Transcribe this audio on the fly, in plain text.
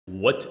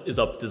What is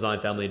up, design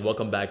family, and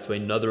welcome back to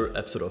another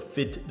episode of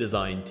Fit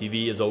Design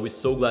TV. As always,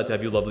 so glad to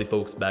have you lovely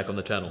folks back on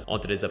the channel.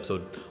 On today's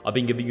episode, I've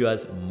been giving you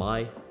guys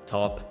my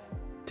top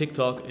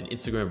TikTok and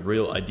Instagram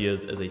reel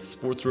ideas as a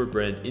sportswear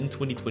brand in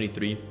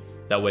 2023.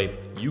 That way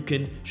you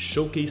can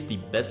showcase the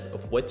best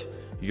of what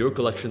your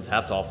collections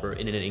have to offer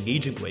in an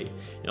engaging way,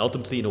 and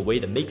ultimately in a way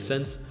that makes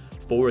sense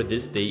for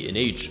this day and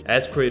age.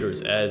 As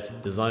creators, as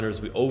designers,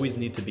 we always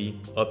need to be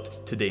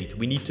up to date.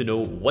 We need to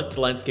know what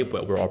landscape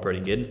we're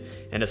operating in.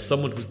 And as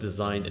someone who's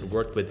designed and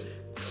worked with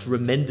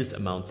tremendous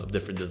amounts of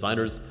different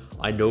designers,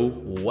 I know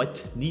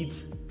what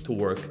needs to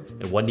work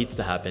and what needs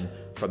to happen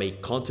from a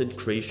content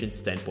creation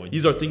standpoint.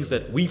 These are things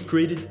that we've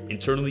created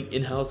internally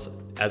in-house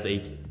as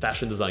a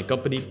fashion design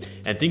company,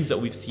 and things that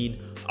we've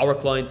seen our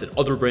clients and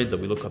other brands that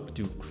we look up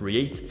to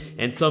create,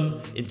 and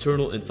some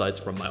internal insights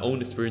from my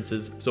own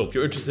experiences. So if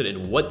you're interested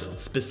in what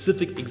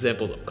specific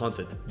examples of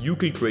content you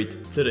can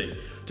create today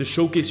to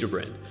showcase your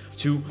brand,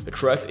 to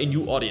attract a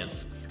new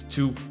audience,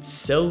 to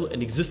sell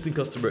an existing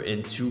customer,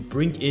 and to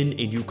bring in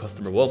a new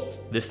customer, well,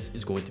 this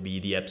is going to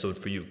be the episode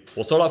for you.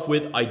 We'll start off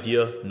with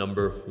idea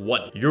number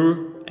one.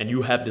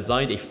 You have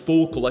designed a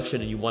full collection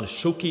and you want to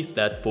showcase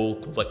that full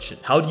collection.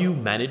 How do you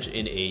manage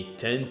in a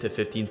 10 to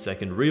 15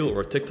 second reel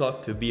or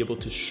TikTok to be able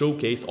to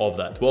showcase all of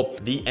that? Well,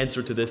 the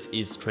answer to this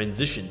is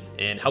transitions,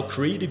 and how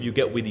creative you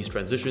get with these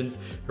transitions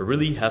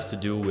really has to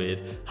do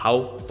with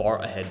how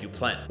far ahead you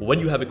plan. When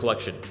you have a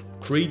collection,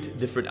 create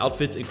different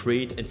outfits and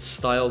create and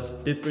style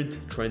different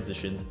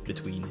transitions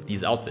between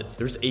these outfits.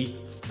 There's a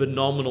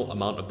phenomenal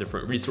amount of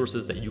different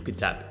resources that you can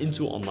tap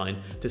into online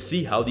to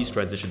see how these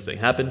transitions can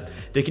happen.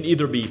 They can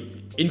either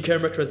be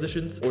in-camera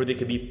transitions, or they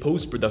can be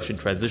post-production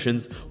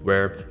transitions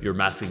where you're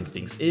masking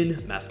things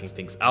in, masking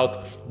things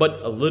out,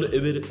 but a little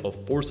bit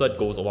of foresight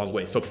goes a long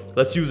way. So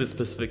let's use a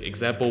specific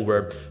example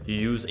where you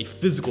use a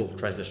physical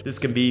transition. This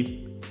can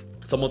be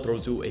someone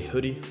throws you a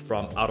hoodie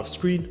from out of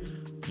screen.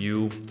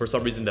 For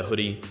some reason, the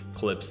hoodie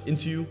clips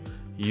into you.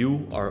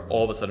 You are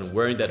all of a sudden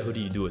wearing that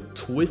hoodie. You do a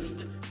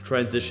twist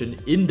transition.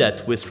 In that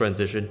twist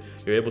transition,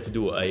 you're able to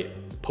do a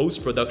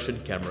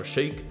post-production camera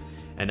shake.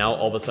 And now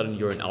all of a sudden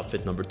you're in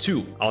outfit number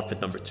two. Outfit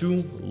number two,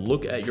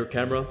 look at your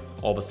camera.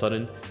 All of a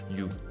sudden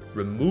you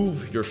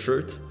remove your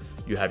shirt.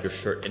 You have your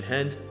shirt in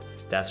hand.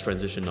 That's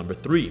transition number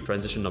three.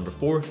 Transition number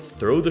four,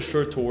 throw the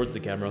shirt towards the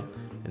camera.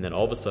 And then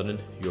all of a sudden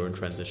you're in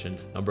transition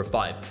number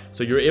five.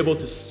 So you're able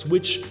to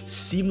switch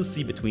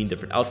seamlessly between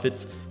different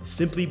outfits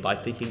simply by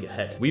thinking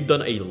ahead. We've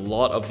done a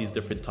lot of these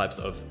different types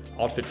of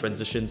outfit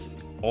transitions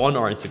on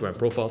our Instagram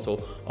profile,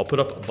 so I'll put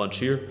up a bunch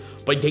here,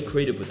 but get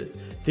creative with it.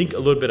 Think a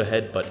little bit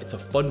ahead, but it's a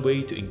fun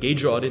way to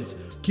engage your audience,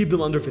 keep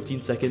them under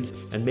 15 seconds,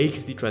 and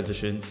make the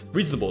transitions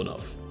reasonable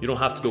enough. You don't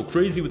have to go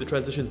crazy with the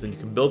transitions, and you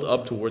can build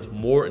up towards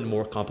more and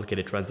more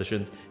complicated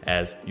transitions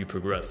as you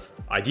progress.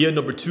 Idea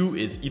number two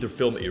is either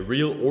film a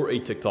reel or a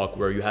TikTok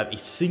where you have a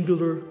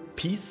singular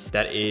piece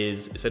that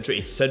is essentially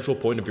a central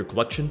point of your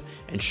collection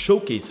and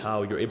showcase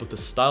how you're able to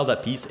style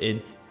that piece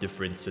in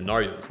different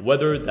scenarios.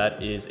 Whether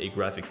that is a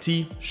graphic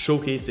tee,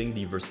 showcasing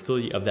the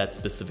versatility of that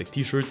specific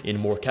t-shirt in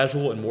more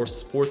casual and more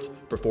sports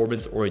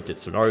performance-oriented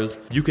scenarios.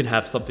 You can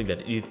have something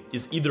that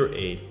is either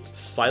a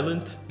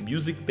silent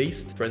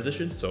music-based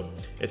transition, so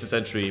it's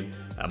essentially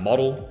a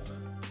model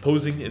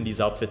posing in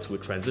these outfits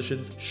with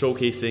transitions,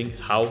 showcasing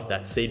how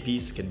that same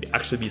piece can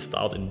actually be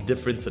styled in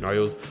different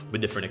scenarios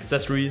with different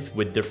accessories,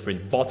 with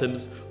different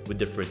bottoms, with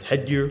different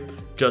headgear,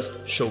 just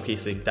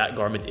showcasing that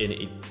garment in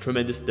a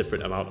tremendous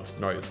different amount of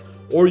scenarios.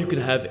 Or you can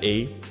have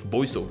a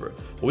voiceover.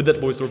 With that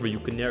voiceover, you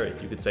can narrate.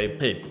 You could say,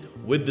 hey,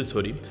 with this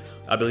hoodie,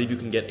 I believe you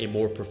can get a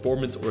more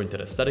performance-oriented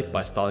aesthetic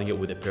by styling it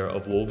with a pair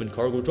of woven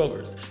cargo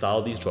joggers.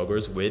 Style these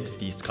joggers with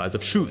these kinds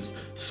of shoes,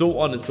 so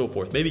on and so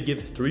forth. Maybe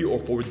give 3 or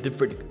 4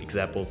 different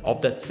examples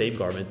of that same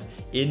garment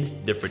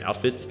in different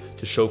outfits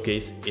to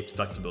showcase its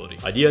flexibility.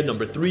 Idea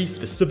number 3,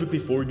 specifically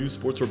for new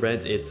sportswear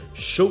brands, is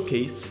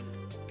showcase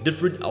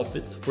different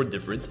outfits for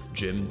different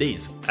gym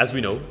days. As we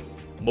know,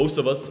 most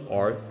of us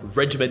are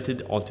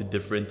regimented onto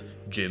different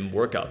gym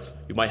workouts.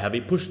 You might have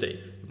a push day,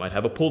 you might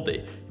have a pull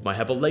day, you might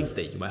have a legs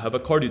day, you might have a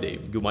cardio day,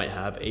 you might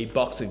have a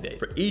boxing day.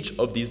 For each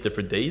of these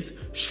different days,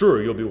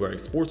 sure, you'll be wearing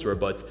sportswear,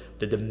 but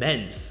the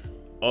demands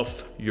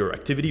of your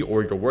activity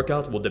or your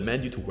workout will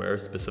demand you to wear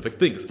specific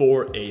things.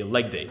 For a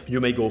leg day,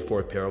 you may go for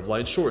a pair of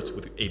lined shorts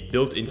with a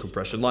built-in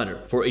compression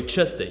liner. For a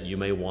chest day, you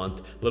may want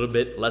a little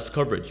bit less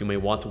coverage. You may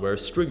want to wear a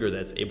stringer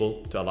that's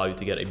able to allow you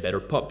to get a better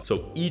pump.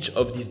 So each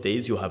of these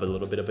days, you'll have a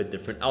little bit of a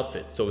different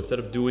outfit. So instead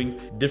of doing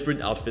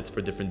different outfits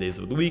for different days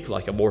of the week,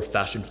 like a more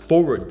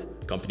fashion-forward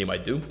company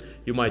might do,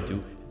 you might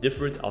do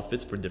different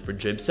outfits for different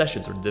gym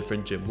sessions or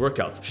different gym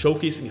workouts,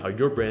 showcasing how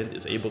your brand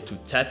is able to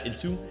tap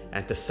into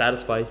and to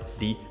satisfy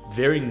the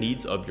varying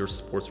needs of your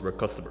sportswear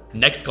customer.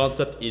 Next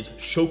concept is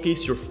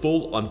showcase your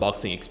full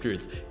unboxing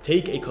experience.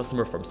 Take a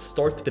customer from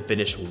start to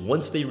finish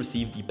once they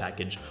receive the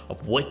package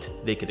of what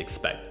they could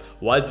expect.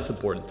 Why is this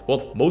important?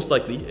 Well, most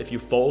likely, if you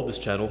follow this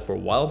channel for a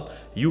while,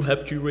 you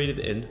have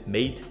curated and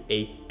made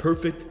a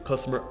perfect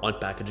customer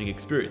unpackaging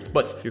experience.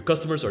 But your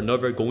customers are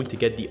never going to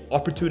get the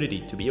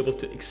opportunity to be able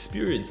to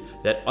experience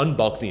that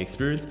unboxing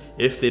experience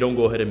if they don't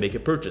go ahead and make a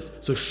purchase.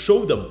 So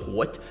show them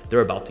what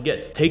they're about to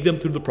get. Take them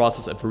through the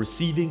process of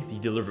receiving the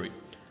delivery,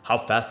 how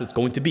fast it's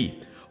going to be,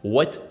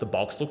 what the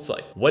box looks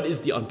like, what is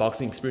the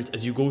unboxing experience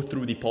as you go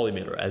through the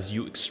polymer, as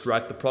you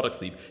extract the product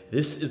sleeve.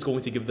 This is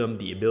going to give them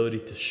the ability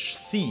to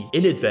see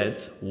in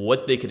advance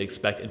what they can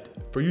expect and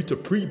for you to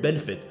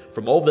pre-benefit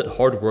from all that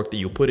hard work that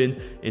you put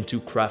into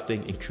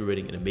crafting and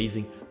curating an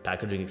amazing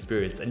packaging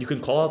experience. And you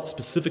can call out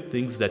specific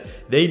things that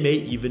they may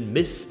even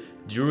miss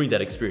during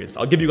that experience.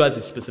 I'll give you guys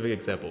a specific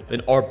example.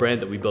 In our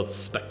brand that we built,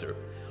 Spectre,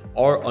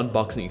 our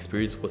unboxing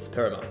experience was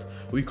paramount.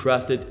 We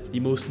crafted the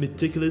most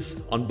meticulous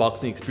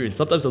unboxing experience,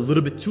 sometimes a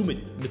little bit too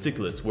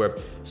meticulous, where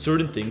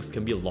certain things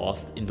can be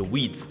lost in the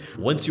weeds.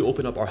 Once you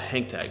open up our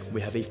hang tag, we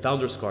have a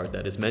founder's card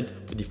that is meant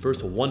for the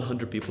first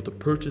 100 people to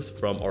purchase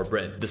from our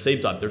brand. At the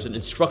same time, there's an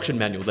instruction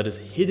manual that is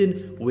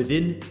hidden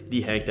within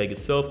the hang tag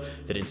itself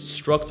that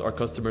instructs our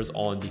customers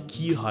on the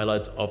key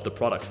highlights of the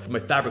products. From a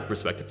fabric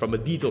perspective, from a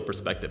detail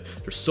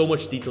perspective, there's so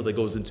much detail that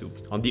goes into.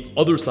 On the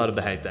other side of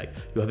the hang tag,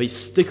 you have a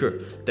sticker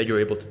that you're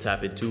able to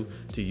tap into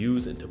to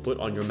use and to put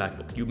on your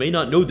MacBook. You may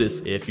not know this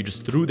if you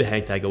just threw the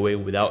hang tag away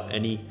without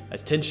any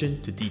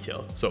attention to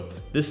detail. So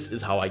this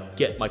is how I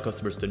get my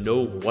customers to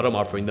know what I'm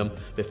offering them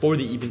before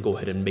they even go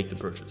ahead and make the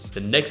purchase. The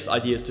next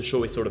idea is to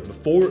show a sort of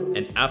before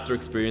and after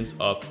experience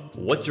of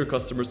what your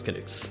customers can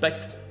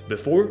expect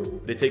before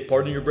they take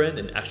part in your brand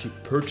and actually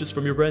purchase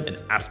from your brand,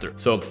 and after.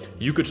 So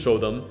you could show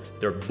them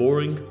their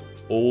boring,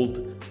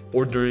 old,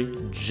 ordinary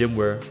gym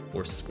wear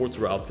or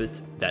sportswear outfit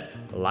that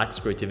lacks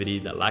creativity,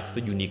 that lacks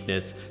the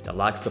uniqueness, that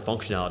lacks the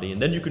functionality. And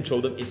then you can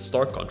show them in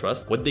stark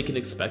contrast what they can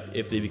expect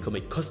if they become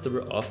a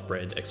customer of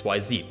brand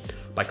XYZ.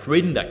 By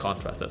creating that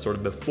contrast, that sort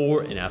of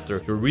before and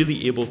after, you're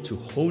really able to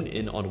hone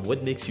in on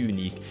what makes you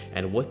unique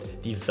and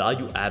what the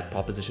value add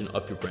proposition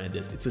of your brand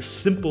is. It's a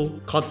simple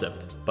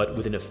concept, but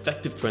with an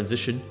effective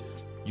transition,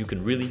 you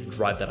can really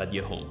drive that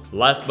idea home.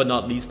 Last but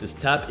not least is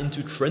tap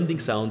into trending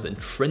sounds and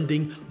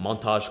trending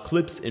montage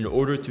clips in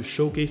order to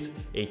showcase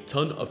a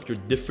ton of your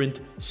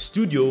different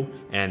studio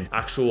and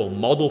actual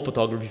model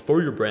photography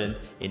for your brand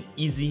in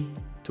easy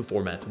to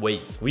format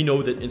ways. We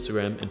know that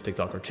Instagram and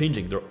TikTok are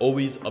changing. They're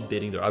always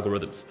updating their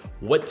algorithms.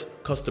 What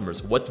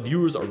customers, what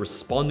viewers are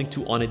responding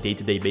to on a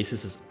day-to-day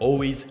basis is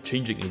always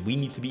changing, and we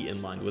need to be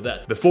in line with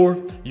that.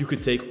 Before, you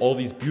could take all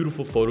these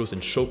beautiful photos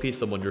and showcase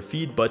them on your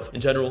feed, but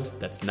in general,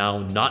 that's now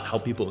not how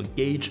people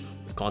engage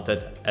with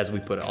content as we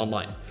put it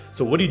online.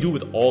 So what do you do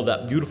with all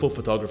that beautiful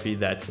photography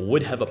that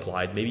would have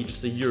applied maybe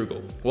just a year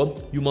ago? Well,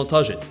 you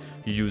montage it.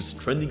 You use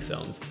trending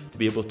sounds to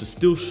be able to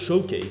still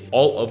showcase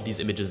all of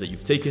these images that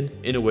you've taken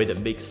in a way that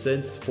makes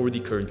sense for the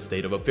current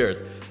state of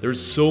affairs.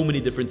 There's so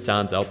many different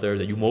sounds out there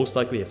that you most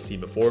likely have seen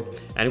before,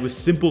 and with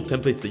simple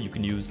templates that you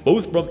can use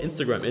both from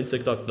Instagram and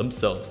TikTok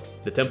themselves.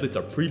 The templates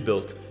are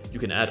pre-built. You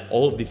can add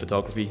all of the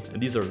photography,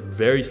 and these are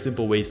very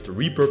simple ways to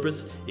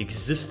repurpose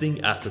existing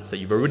assets that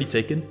you've already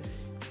taken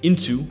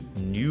into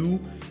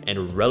new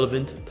and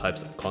relevant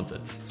types of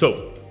content.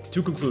 So,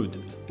 to conclude,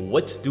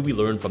 what do we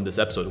learn from this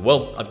episode?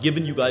 Well, I've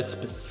given you guys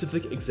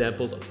specific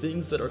examples of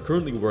things that are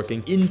currently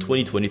working in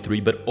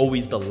 2023, but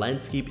always the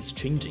landscape is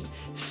changing.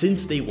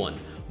 Since day one,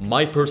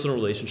 my personal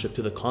relationship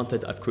to the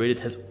content I've created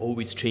has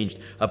always changed.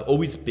 I've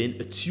always been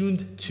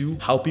attuned to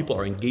how people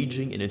are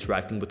engaging and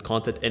interacting with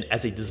content, and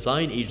as a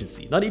design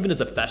agency, not even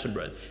as a fashion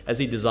brand,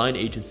 as a design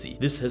agency,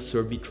 this has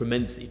served me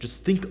tremendously.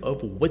 Just think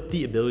of what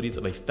the abilities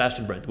of a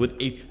fashion brand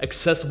with an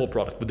accessible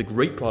product, with a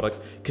great product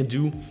can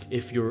do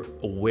if you're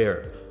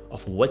aware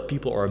of what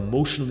people are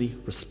emotionally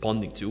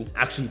responding to,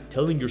 actually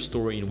telling your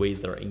story in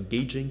ways that are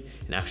engaging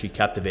and actually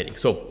captivating.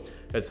 So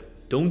guys,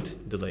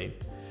 don't delay.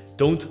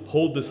 Don't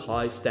hold this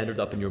high standard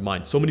up in your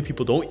mind. So many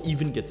people don't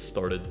even get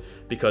started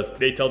because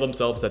they tell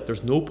themselves that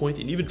there's no point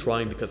in even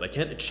trying because I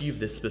can't achieve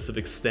this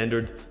specific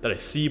standard that I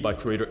see by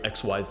creator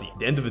XYZ. At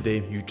the end of the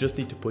day, you just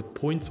need to put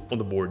points on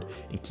the board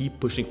and keep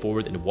pushing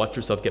forward and watch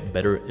yourself get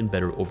better and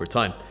better over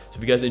time. So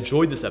if you guys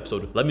enjoyed this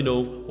episode, let me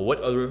know what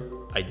other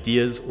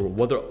ideas or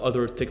what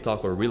other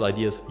TikTok or Reel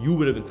ideas you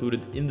would have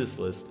included in this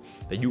list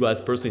that you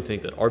guys personally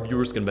think that our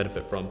viewers can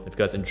benefit from. If you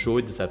guys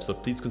enjoyed this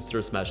episode, please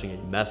consider smashing a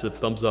massive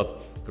thumbs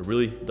up. It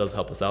really does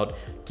help us out,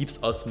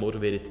 keeps us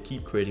motivated to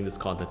keep creating this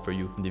content for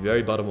you. From the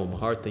very bottom of my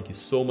heart, thank you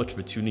so much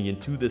for tuning in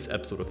to this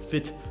episode of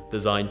Fit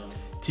Design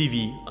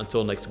TV.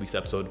 Until next week's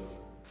episode,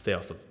 stay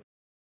awesome.